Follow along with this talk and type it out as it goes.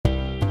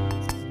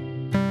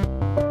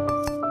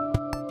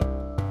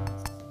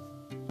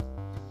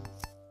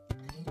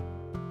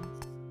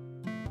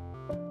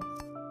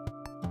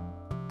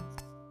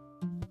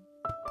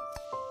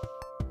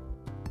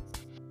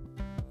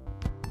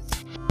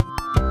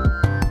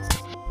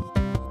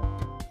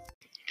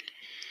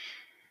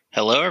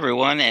Hello,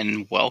 everyone,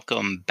 and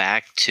welcome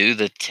back to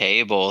the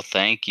table.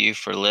 Thank you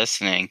for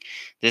listening.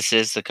 This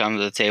is the Come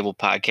to the Table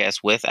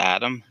podcast with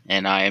Adam,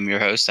 and I am your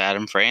host,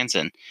 Adam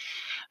Franzen.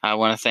 I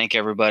want to thank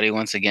everybody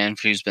once again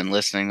who's been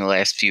listening the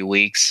last few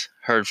weeks.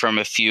 Heard from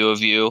a few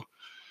of you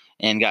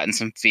and gotten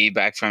some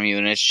feedback from you,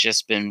 and it's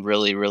just been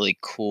really, really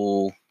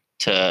cool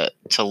to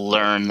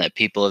learn that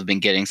people have been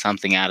getting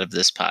something out of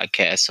this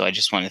podcast. So I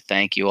just want to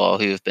thank you all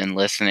who have been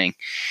listening.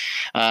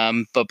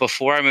 But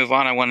before I move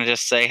on, I want to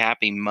just say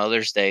Happy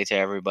Mother's Day to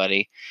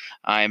everybody.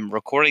 I'm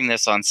recording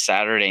this on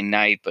Saturday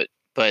night,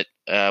 but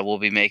we'll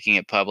be making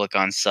it public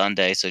on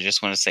Sunday. So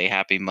just want to say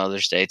Happy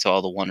Mother's Day to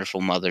all the wonderful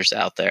mothers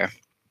out there.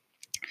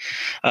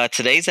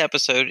 Today's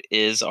episode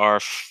is our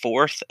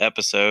fourth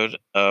episode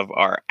of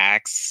our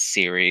Acts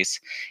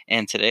series,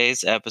 and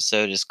today's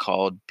episode is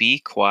called Be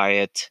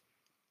Quiet,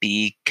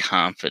 Be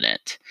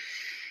Confident.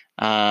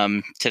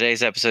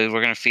 Today's episode,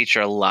 we're going to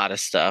feature a lot of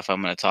stuff.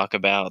 I'm going to talk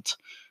about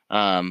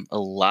a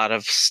lot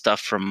of stuff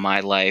from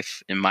my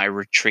life and my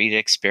retreat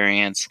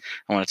experience.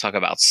 I want to talk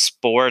about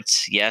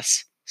sports.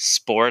 Yes,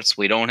 sports.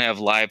 We don't have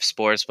live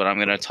sports, but I'm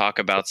going to talk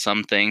about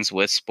some things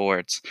with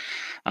sports.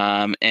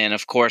 And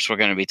of course, we're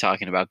going to be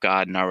talking about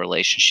God and our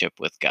relationship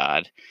with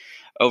God.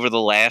 Over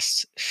the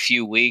last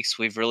few weeks,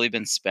 we've really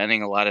been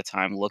spending a lot of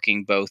time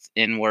looking both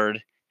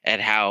inward at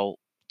how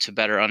to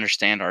better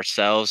understand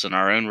ourselves and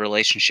our own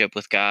relationship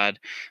with God,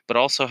 but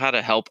also how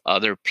to help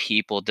other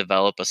people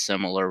develop a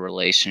similar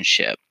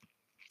relationship.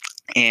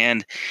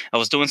 And I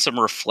was doing some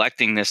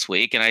reflecting this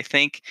week, and I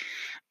think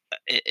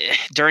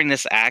during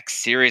this Acts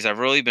series, I've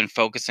really been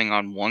focusing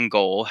on one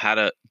goal: how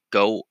to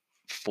go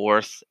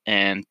forth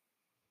and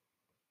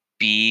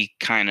be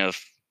kind of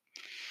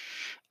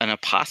an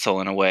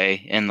apostle in a way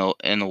in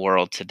the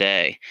world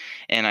today.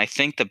 And I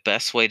think the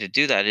best way to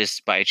do that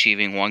is by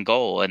achieving one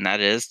goal, and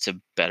that is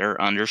to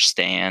better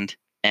understand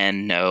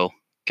and know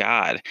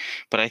God.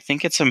 But I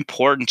think it's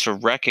important to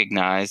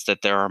recognize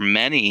that there are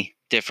many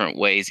different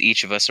ways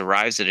each of us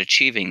arrives at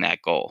achieving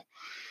that goal.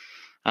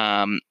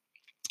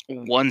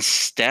 One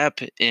step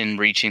in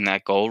reaching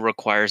that goal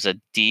requires a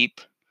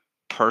deep,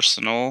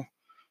 personal,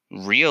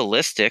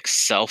 realistic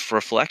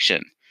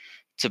self-reflection.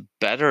 To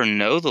better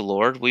know the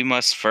Lord, we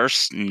must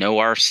first know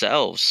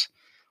ourselves,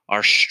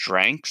 our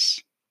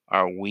strengths,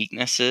 our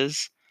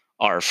weaknesses,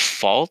 our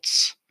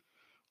faults,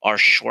 our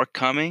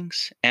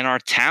shortcomings, and our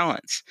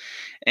talents.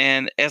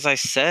 And as I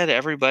said,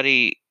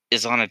 everybody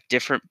is on a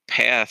different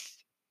path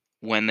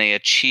when they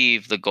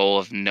achieve the goal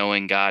of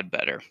knowing God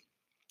better.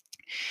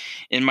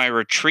 In my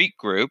retreat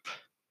group,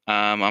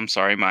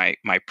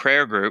 my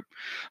prayer group.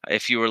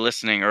 If you were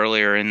listening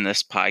earlier in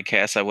this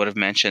podcast, I would have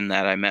mentioned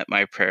that I met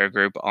my prayer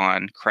group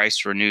on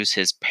Christ Renews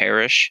His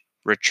Parish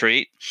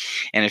retreat.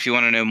 And if you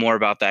want to know more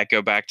about that,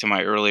 go back to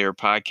my earlier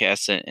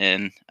podcast,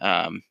 and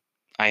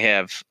I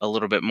have a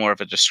little bit more of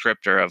a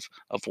descriptor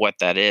of what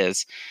that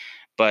is.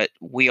 But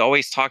we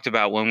always talked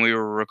about when we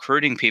were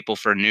recruiting people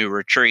for new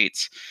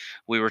retreats,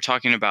 we were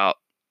talking about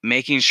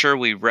making sure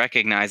we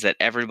recognize that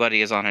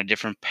everybody is on a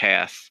different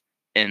path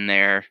in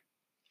their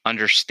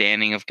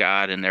understanding of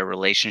God and their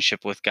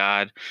relationship with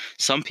God.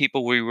 Some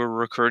people we were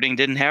recruiting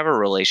didn't have a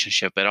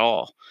relationship at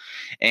all.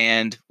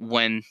 And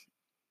when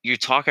you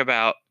talk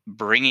about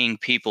bringing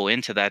people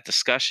into that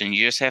discussion,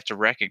 you just have to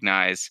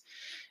recognize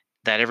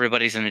that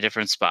everybody's in a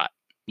different spot.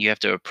 You have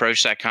to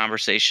approach that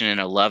conversation in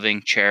a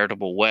loving,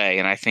 charitable way.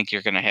 And I think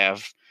you're going to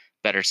have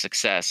better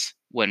success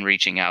when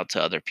reaching out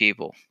to other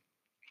people.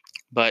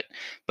 But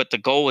the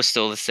goal was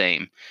still the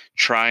same: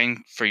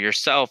 trying for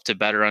yourself to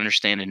better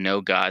understand and know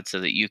God so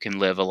that you can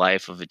live a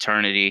life of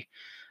eternity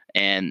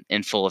and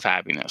full of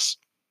happiness.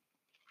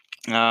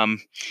 One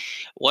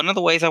of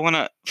the ways I want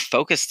to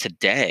focus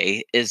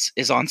today is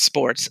on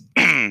sports.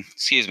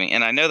 Excuse me.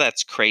 And I know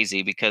that's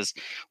crazy because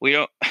we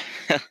don't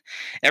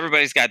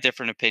everybody's got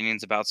different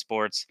opinions about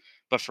sports,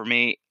 but for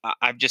me,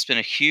 I've just been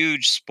a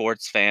huge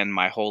sports fan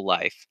my whole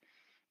life.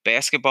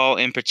 Basketball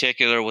in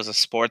particular was a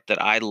sport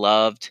that I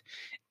loved,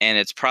 and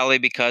it's probably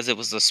because it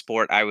was the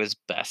sport I was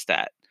best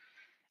at.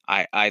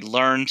 I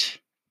learned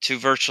to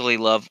virtually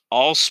love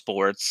all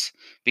sports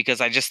because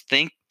um,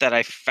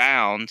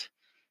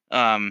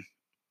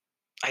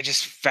 I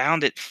just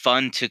found it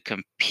fun to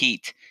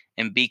compete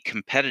and be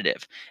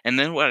competitive. And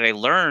then what I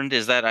learned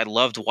is that I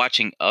loved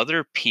watching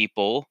other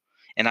people,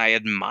 and I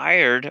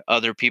admired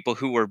other people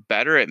who were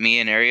better at me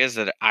in areas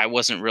that I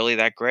wasn't really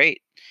that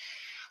great.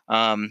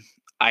 Um,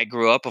 I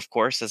grew up, of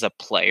course, as a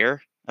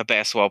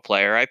basketball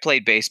player. I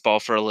played baseball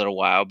for a little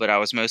while, but I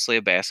was mostly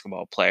a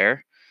basketball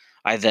player.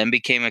 I then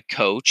became a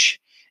coach,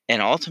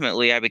 and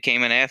ultimately, I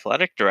became an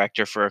athletic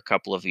director for a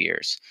couple of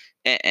years.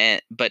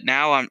 But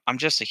now I'm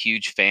just a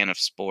huge fan of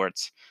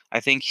sports. I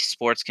think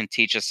sports can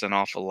teach us an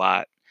awful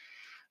lot.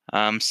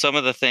 Some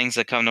of the things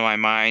that come to my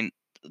mind,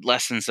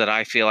 lessons that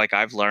I feel like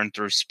I've learned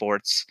through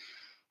sports.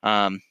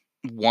 Um,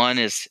 One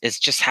is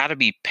just how to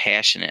be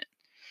passionate.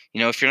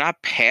 If you're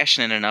not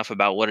passionate enough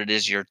about what it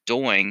is you're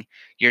doing,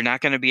 you're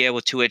not going to be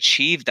able to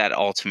achieve that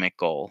ultimate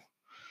goal.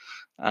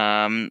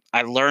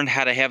 I learned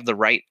how to have the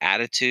right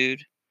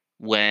attitude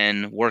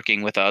when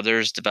working with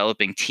others,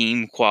 developing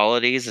team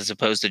qualities as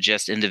opposed to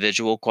just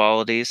individual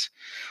qualities.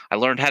 I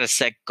learned how to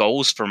set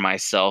goals for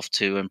myself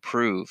to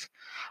improve.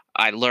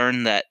 I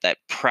learned that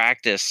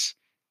practice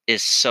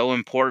is so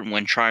important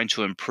when trying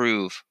to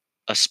improve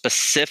a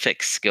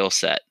specific skill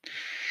set.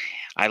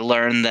 I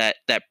learned that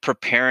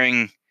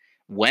preparing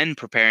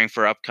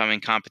for upcoming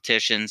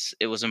competitions,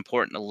 it was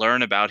important to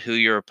learn about who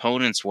your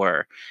opponents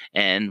were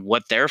and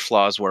what their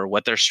flaws were,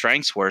 what their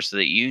strengths were, so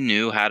that you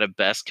knew how to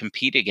best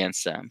compete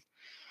against them.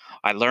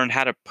 I learned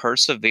how to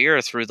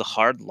persevere through the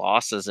hard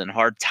losses and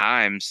hard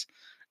times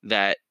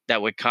that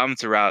would come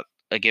throughout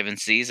a given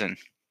season.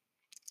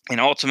 And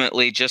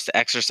ultimately, just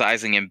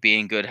exercising and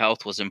being good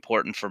health was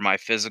important for my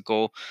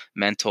physical,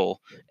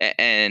 mental,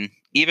 and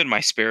even my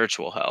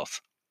spiritual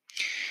health.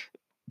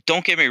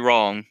 Don't get me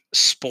wrong,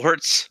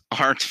 sports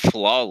aren't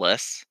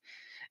flawless.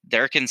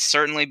 There can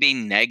certainly be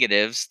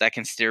negatives that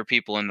can steer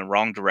people in the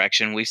wrong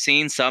direction. We've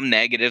seen some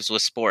negatives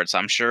with sports.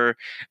 I'm sure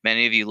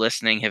many of you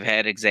listening have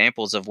had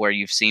examples of where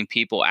you've seen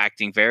people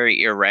acting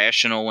very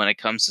irrational when it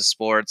comes to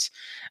sports,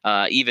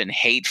 even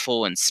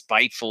hateful and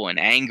spiteful and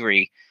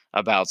angry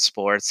about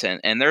sports.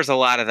 And there's a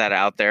lot of that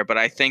out there, but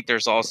I think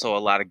there's also a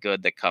lot of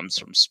good that comes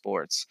from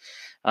sports,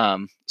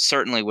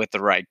 certainly with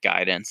the right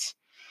guidance.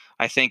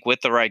 I think with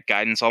the right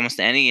guidance, almost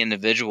any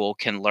individual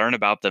can learn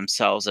about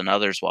themselves and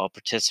others while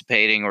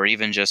participating or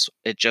even just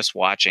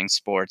watching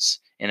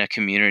sports in a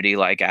community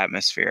like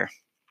atmosphere.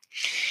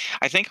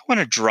 I think I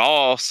want to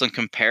draw some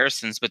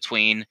comparisons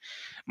between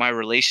my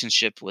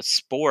relationship with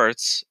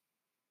sports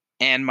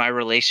and my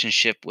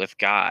relationship with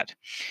God.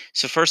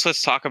 So first,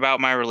 let's talk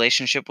about my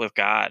relationship with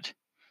God.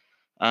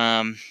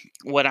 Um,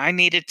 when I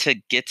needed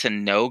to get to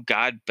know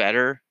God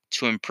better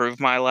to improve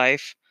my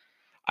life,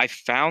 I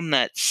found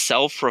that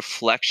self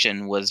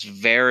reflection was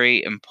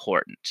very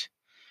important.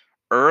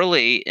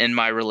 Early in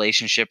my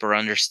relationship or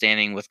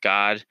understanding with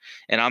God,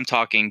 and I'm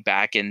talking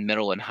back in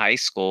middle and high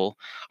school,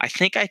 I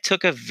think I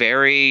took a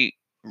very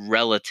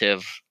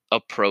relative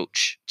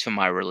approach to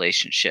my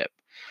relationship.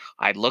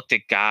 I looked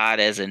at God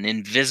as an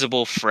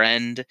invisible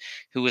friend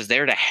who was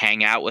there to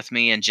hang out with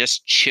me and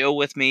just chill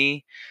with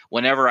me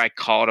whenever I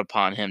called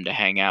upon him to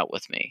hang out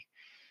with me.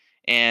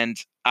 And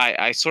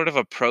I sort of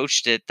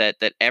approached it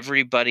that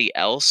everybody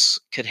else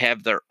could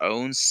have their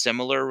own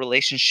similar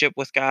relationship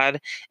with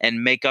God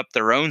and make up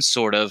their own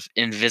sort of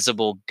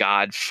invisible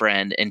God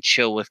friend and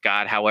chill with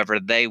God however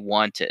they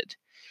wanted.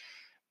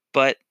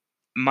 But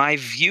my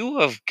view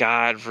of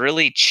God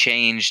really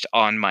changed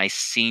on my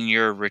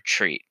senior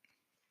retreat.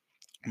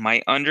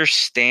 My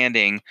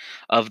understanding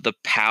of the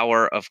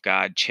power of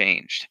God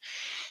changed.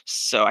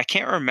 So I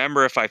can't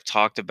remember if I've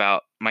talked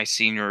about my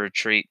senior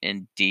retreat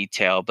in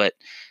detail, but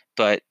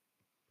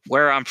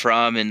where I'm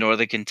from in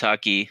northern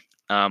Kentucky,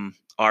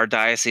 our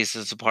diocese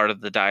is a part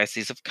of the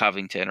Diocese of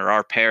Covington, or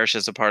our parish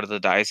is a part of the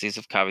Diocese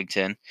of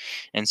Covington,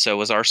 and so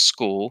is our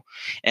school.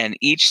 And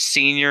each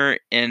senior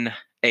in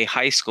a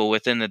high school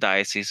within the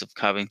Diocese of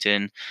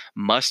Covington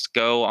must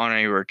go on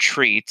a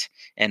retreat.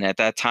 And at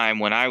that time,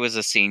 when I was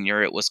a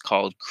senior, it was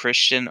called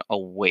Christian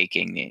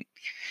Awakening.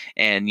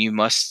 And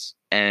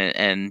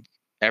and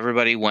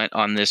everybody went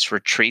on this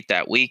retreat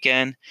that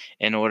weekend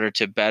in order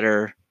to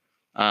better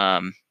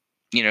um,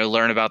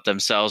 learn about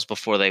themselves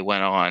before they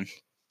went on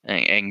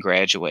and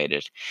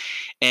graduated.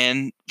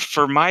 And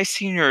for my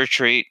senior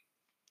retreat,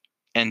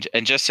 and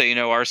just so you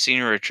know, our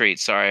senior retreat,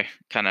 sorry,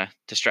 kind of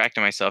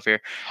distracting myself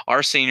here.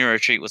 Our senior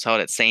retreat was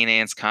held at St.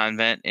 Anne's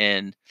Convent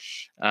in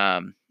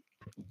um,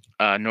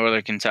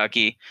 northern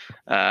Kentucky.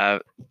 Uh,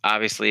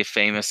 Obviously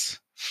famous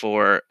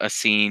for a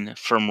scene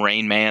from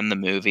Rain Man, the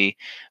movie,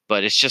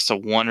 but it's just a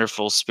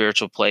wonderful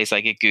spiritual place. I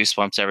get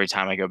goosebumps every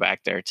time I go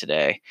back there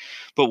today.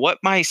 But what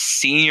my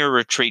senior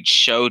retreat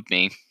showed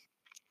me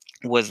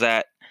was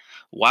that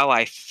while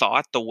I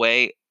thought the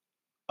way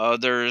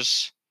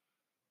others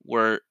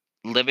were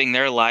living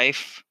their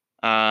life,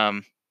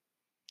 um,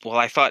 well,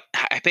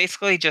 I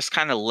basically just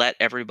kind of let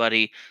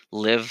everybody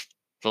live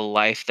the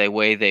life the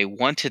way they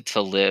wanted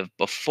to live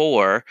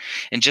before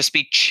and just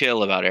be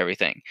chill about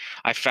everything.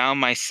 I found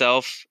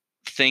myself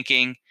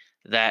thinking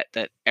that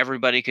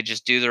everybody could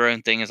just do their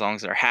own thing as long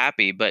as they're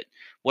happy. But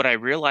what I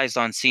realized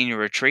on senior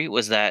retreat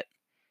was that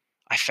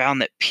I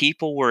found that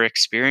people were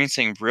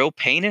experiencing real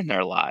pain in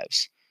their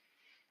lives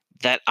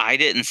that I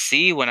didn't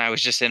see when I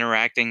was just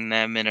interacting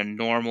them in a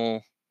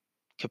normal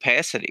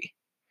capacity.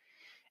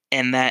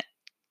 And that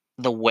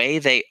the way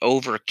they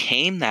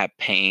overcame that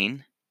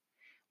pain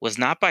was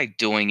not by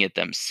doing it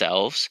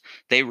themselves.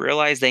 They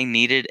realized they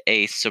needed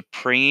a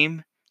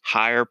supreme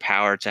higher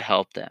power to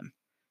help them,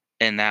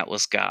 and that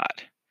was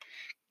God.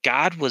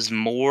 God was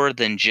more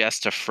than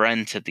just a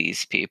friend to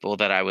these people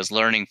that I was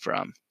learning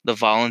from. The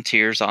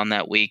volunteers on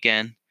that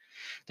weekend,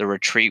 the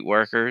retreat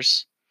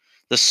workers,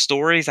 the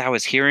stories I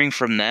was hearing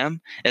from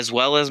them, as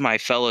well as my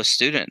fellow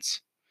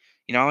students.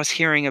 I was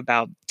hearing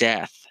about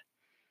death,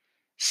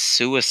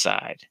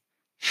 suicide,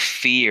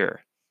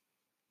 fear,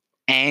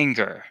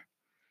 anger.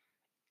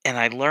 And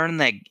I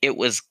learned that it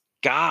was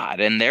God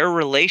and their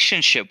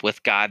relationship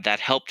with God that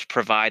helped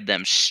provide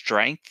them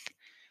strength,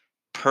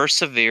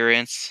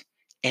 perseverance,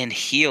 and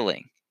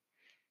healing.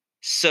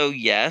 So,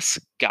 yes,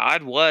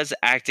 God was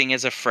acting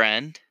as a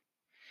friend,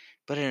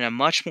 but in a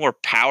much more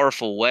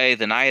powerful way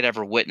than I had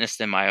ever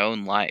witnessed in my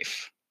own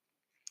life.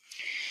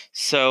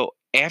 So,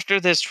 after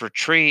this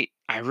retreat,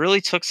 I really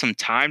took some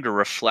time to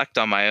reflect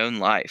on my own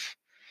life.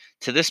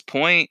 To this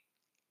point,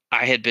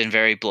 I had been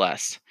very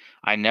blessed.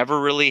 I never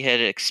really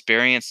had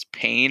experienced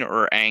pain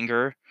or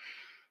anger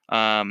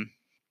um,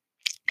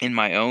 in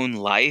my own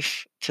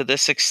life to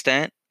this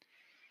extent.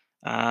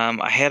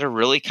 I had a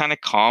really kind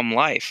of calm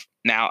life.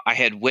 Now, I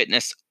had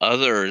witnessed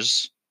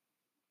others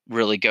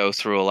really go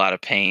through a lot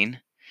of pain,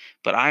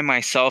 but I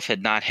myself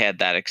had not had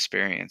that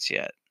experience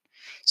yet.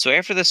 So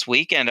after this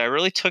weekend, I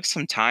really took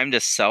some time to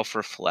self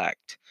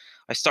reflect.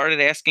 I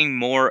started asking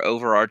more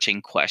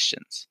overarching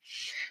questions.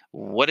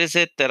 What is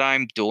it that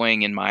I'm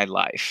doing in my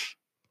life?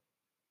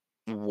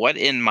 What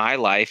in my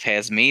life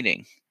has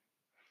meaning?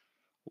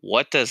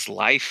 What does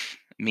life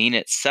mean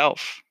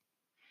itself?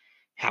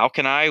 How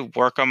can I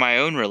work on my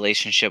own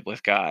relationship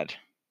with God?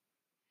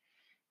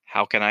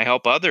 How can I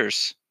help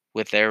others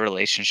with their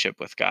relationship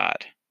with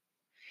God?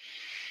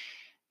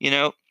 You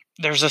know,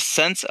 there's a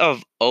sense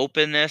of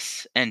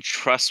openness and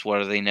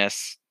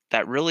trustworthiness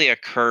that really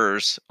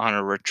occurs on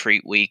a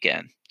retreat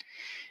weekend.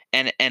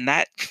 And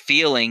that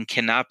feeling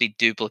cannot be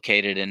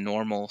duplicated in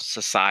normal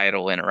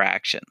societal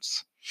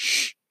interactions.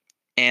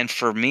 And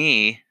for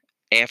me,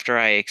 after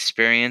I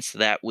experienced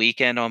that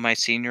weekend on my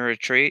senior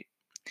retreat,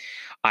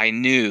 I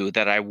knew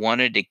that I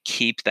wanted to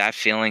keep that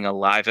feeling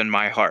alive in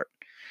my heart.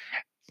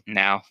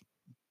 Now,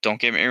 don't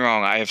get me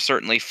wrong, I have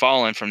certainly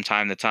fallen from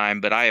time to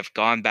time, but I have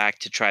gone back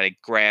to try to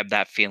grab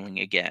that feeling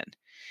again.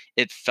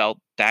 It felt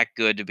that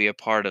good to be a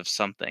part of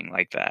something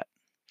like that.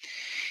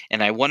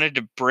 And I wanted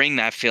to bring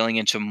that feeling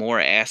into more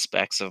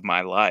aspects of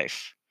my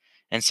life.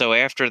 And so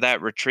after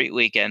that retreat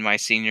weekend, my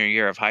senior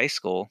year of high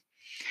school,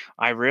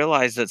 I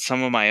realized that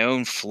some of my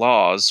own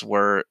flaws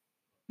were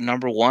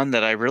number one,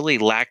 that I really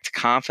lacked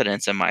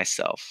confidence in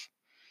myself.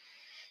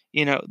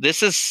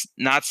 This is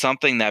not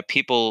something that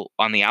people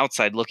on the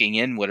outside looking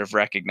in would have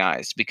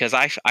recognized because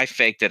I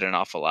faked it an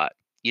awful lot.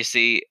 You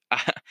see,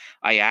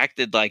 I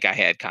acted like I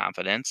had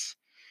confidence,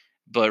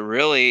 but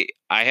really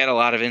I had a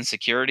lot of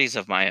insecurities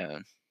of my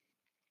own.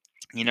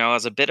 I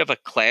was a bit of a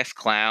class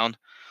clown,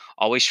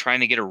 always trying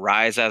to get a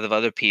rise out of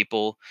other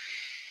people,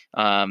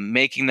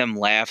 making them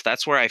laugh.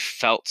 That's where I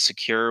felt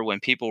secure. When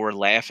people were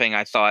laughing,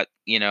 I thought,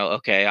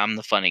 okay, I'm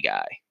the funny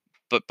guy.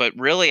 But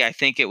really, I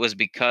think it was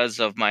because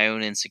of my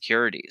own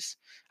insecurities.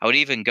 I would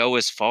even go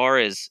as far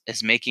as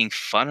making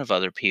fun of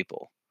other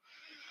people.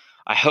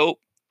 I hope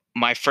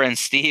my friend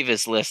Steve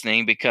is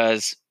listening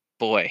because,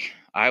 boy,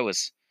 I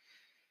was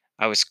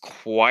I was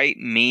quite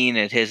mean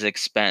at his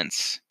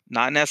expense.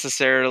 Not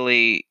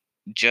necessarily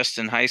just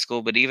in high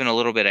school, but even a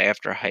little bit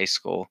after high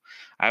school.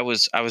 I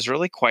was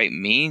really quite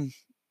mean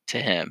to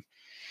him.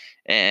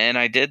 And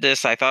I did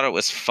this, I thought it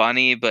was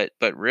funny, but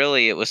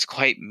really it was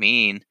quite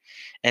mean.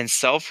 And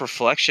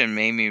self-reflection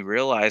made me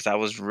realize I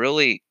was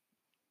really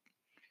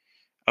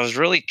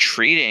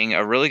treating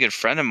a really good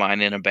friend of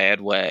mine in a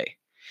bad way.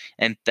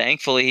 And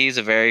thankfully he's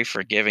a very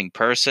forgiving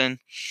person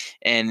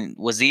and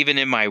was even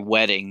in my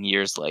wedding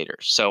years later.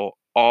 So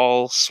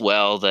all's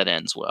well that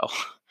ends well.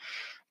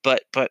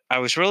 But I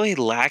was really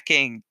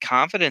lacking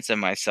confidence in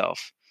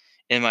myself,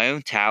 in my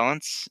own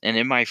talents, and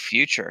in my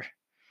future.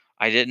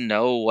 I didn't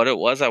know what it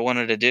was I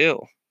wanted to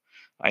do.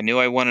 I knew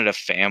I wanted a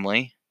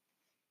family,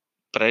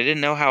 but I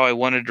didn't know how I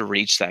wanted to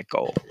reach that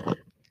goal.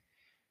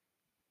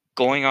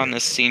 Going on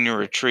this senior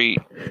retreat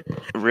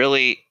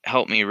really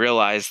helped me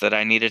realize that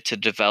I needed to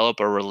develop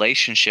a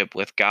relationship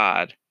with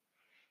God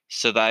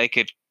so that I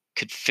could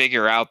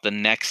figure out the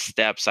next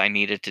steps I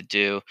needed to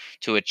do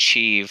to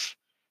achieve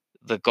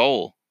the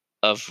goal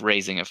of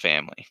raising a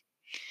family.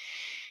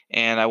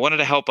 And I wanted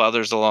to help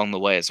others along the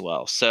way as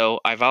well. So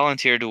I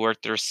volunteered to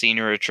work through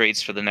senior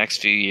retreats for the next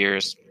few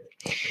years.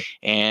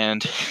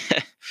 And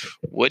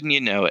wouldn't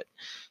you know it,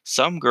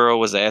 some girl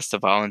was asked to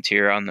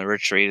volunteer on the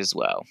retreat as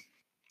well.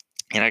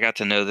 And I got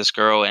to know this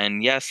girl.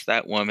 And yes,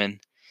 that woman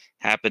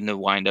happened to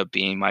wind up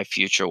being my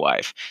future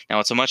wife. Now,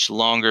 it's a much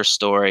longer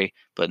story,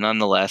 but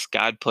nonetheless,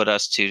 God put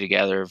us two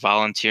together,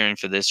 volunteering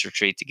for this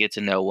retreat to get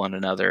to know one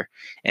another.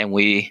 And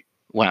we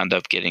wound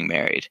up getting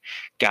married.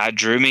 God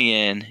drew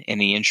me in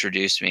and he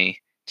introduced me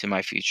to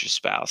my future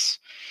spouse.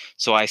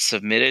 So I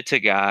submitted to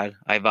God.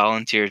 I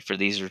volunteered for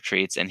these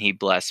retreats and he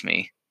blessed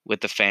me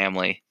with the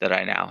family that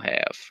I now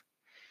have.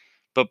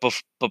 But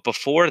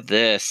before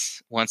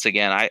this, once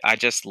again, I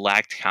just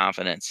lacked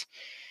confidence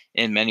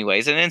in many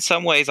ways. And in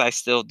some ways, I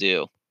still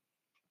do.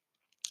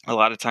 A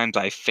lot of times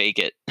I fake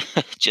it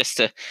just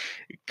to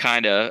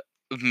kind of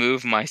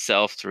move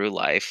myself through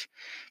life.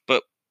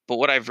 But but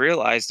what I've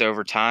realized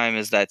over time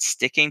is that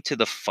sticking to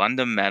the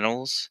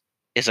fundamentals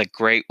is a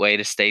great way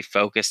to stay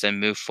focused and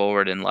move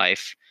forward in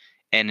life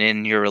and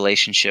in your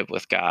relationship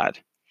with God.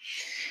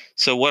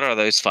 So what are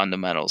those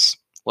fundamentals?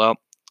 Well,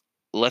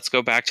 let's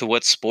go back to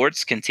what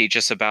sports can teach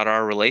us about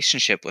our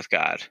relationship with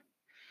God.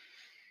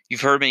 You've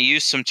heard me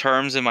use some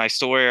terms in my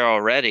story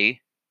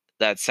already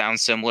that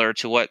sounds similar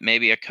to what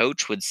maybe a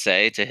coach would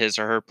say to his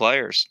or her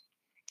players,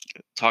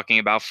 talking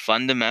about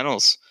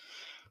fundamentals,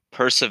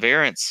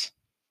 perseverance,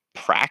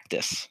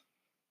 practice.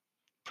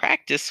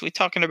 Practice? We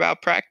talking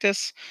about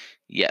practice?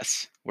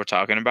 Yes, we're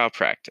talking about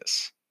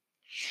practice.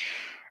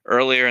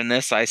 Earlier in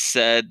this, I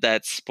said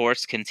that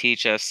sports can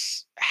teach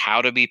us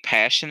how to be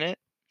passionate.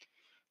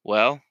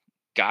 Well,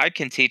 God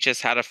can teach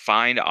us how to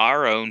find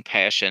our own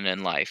passion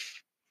in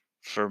life.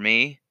 For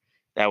me,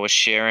 that was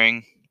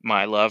sharing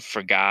my love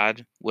for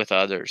God with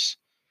others.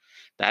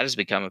 That has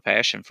become a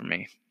passion for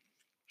me.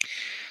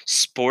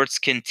 Sports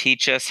can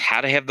teach us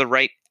how to have the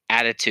right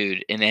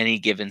attitude in any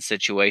given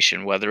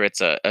situation, whether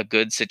it's a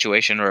good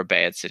situation or a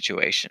bad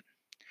situation.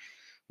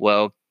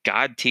 Well,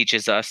 God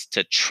teaches us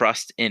to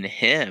trust in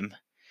Him,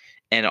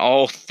 and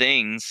all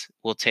things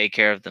will take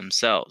care of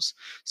themselves.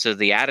 So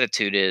the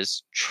attitude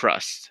is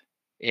trust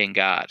in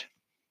God.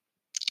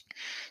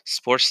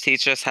 Sports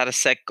teach us how to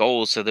set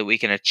goals so that we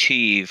can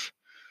achieve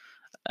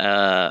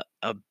a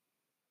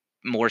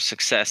more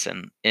success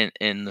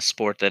in the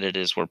sport that it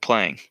is we're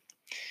playing.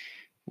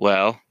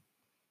 Well,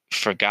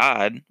 for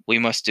God, we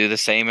must do the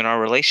same in our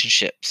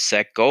relationships.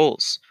 Set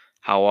goals.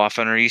 How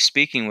often are you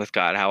speaking with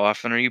God? How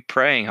often are you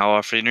praying? How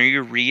often are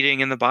you reading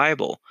in the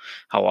Bible?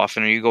 How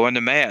often are you going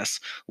to Mass?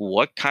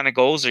 What kind of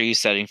goals are you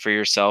setting for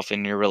yourself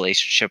in your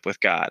relationship with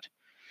God?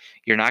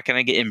 You're not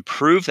going to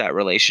improve that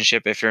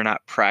relationship if you're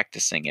not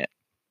practicing it.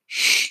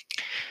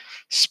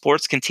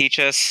 Sports can teach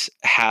us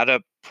how to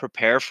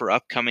prepare for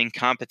upcoming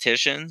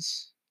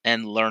competitions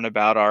and learn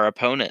about our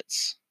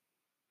opponents.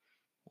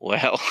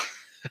 Well,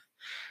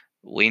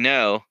 we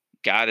know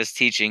God is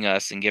teaching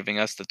us and giving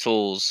us the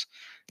tools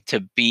to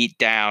beat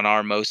down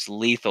our most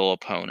lethal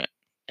opponent,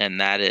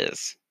 and that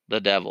is the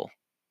devil.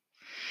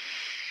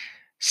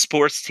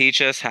 Sports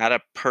teach us how to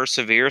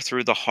persevere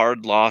through the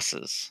hard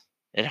losses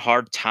and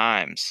hard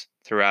times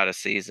throughout a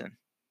season.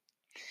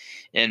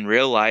 In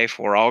real life,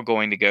 we're all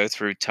going to go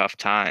through tough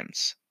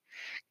times.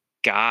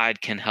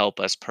 God can help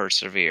us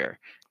persevere.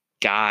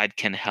 God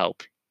can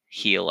help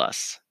heal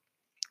us.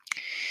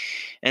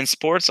 And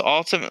sports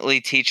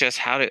ultimately teach us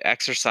how to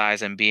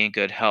exercise and be in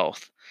good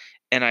health.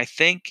 And I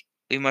think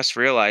we must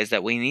realize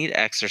that we need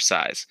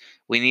exercise.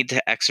 We need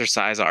to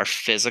exercise our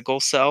physical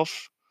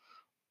self,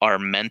 our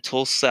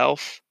mental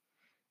self,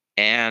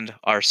 and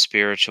our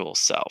spiritual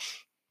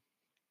self.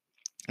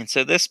 And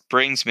so this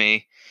brings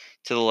me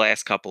to the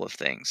last couple of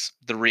things,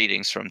 the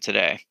readings from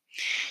today.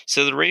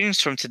 So the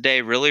readings from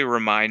today really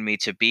remind me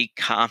to be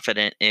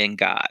confident in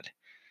God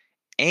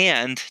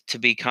and to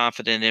be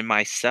confident in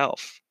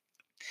myself.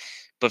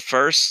 But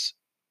first,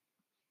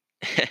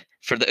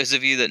 for those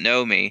of you that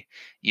know me,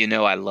 you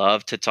know I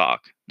love to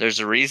talk. There's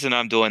a reason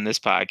I'm doing this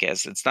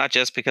podcast. It's not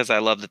just because I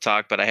love to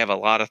talk, but I have a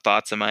lot of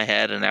thoughts in my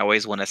head and I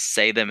always want to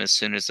say them as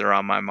soon as they're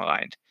on my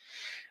mind.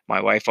 My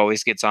wife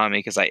always gets on me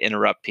because I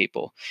interrupt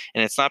people.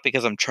 And it's not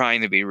because I'm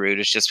trying to be rude,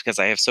 it's just because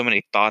I have so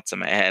many thoughts in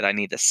my head. I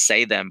need to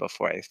say them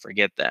before I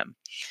forget them.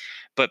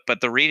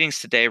 But the readings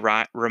today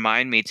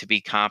remind me to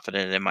be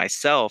confident in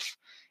myself.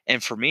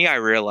 And for me, I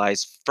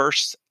realized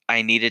first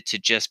I needed to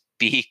just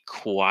be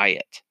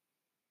quiet.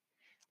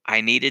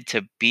 I needed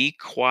to be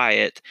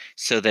quiet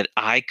so that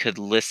I could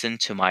listen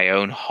to my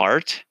own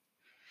heart,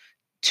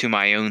 to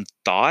my own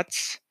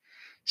thoughts,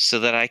 so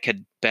that I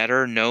could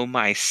better know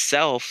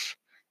myself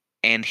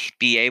and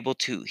be able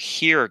to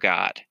hear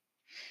God.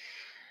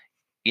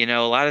 You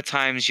know, a lot of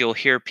times you'll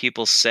hear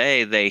people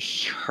say they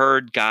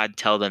heard God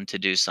tell them to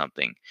do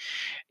something.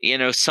 You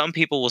know, some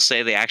people will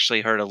say they actually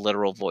heard a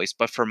literal voice,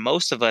 but for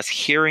most of us,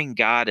 hearing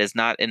God is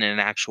not in an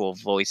actual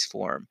voice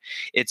form.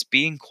 It's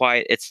being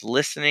quiet, it's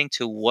listening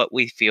to what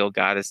we feel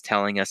God is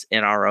telling us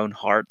in our own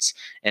hearts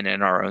and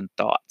in our own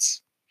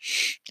thoughts.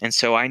 And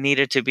so I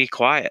needed to be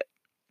quiet.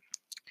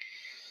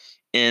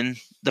 In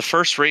the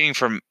first reading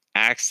from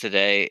Acts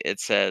today,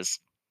 it says,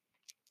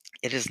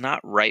 "It is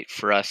not right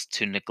for us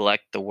to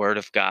neglect the word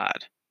of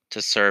God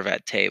to serve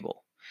at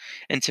table."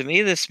 And to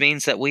me, this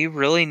means that we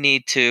really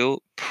need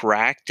to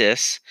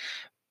practice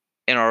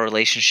in our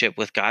relationship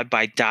with God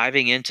by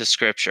diving into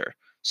scripture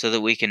so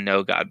that we can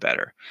know God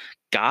better.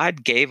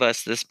 God gave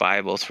us this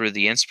Bible through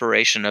the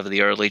inspiration of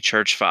the early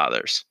church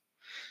fathers.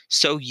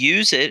 So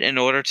use it in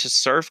order to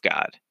serve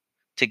God,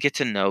 to get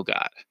to know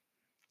God.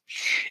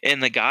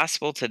 In the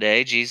gospel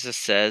today, Jesus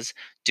says,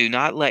 "Do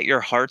not let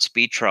your hearts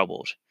be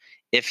troubled.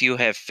 If you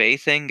have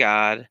faith in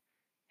God,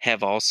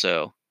 have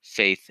also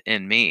faith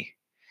in me."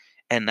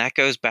 And that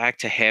goes back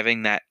to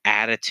having that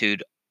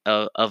attitude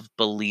of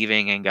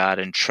believing in God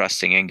and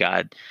trusting in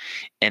God.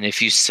 And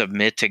if you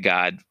submit to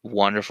God,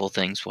 wonderful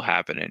things will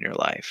happen in your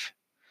life.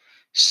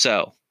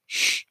 So,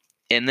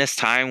 in this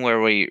time where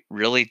we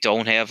really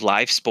don't have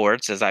live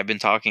sports, as I've been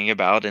talking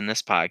about in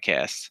this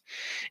podcast,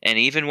 and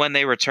even when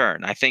they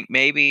return, I think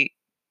maybe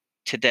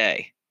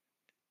today,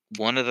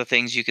 one of the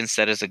things you can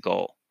set as a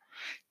goal,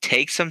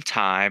 take some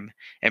time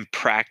and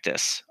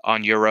practice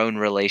on your own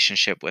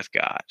relationship with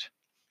God.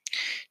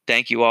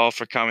 Thank you all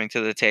for coming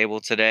to the table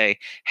today.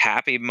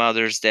 Happy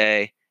Mother's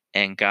Day,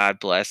 and God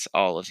bless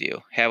all of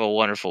you. Have a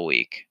wonderful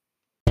week.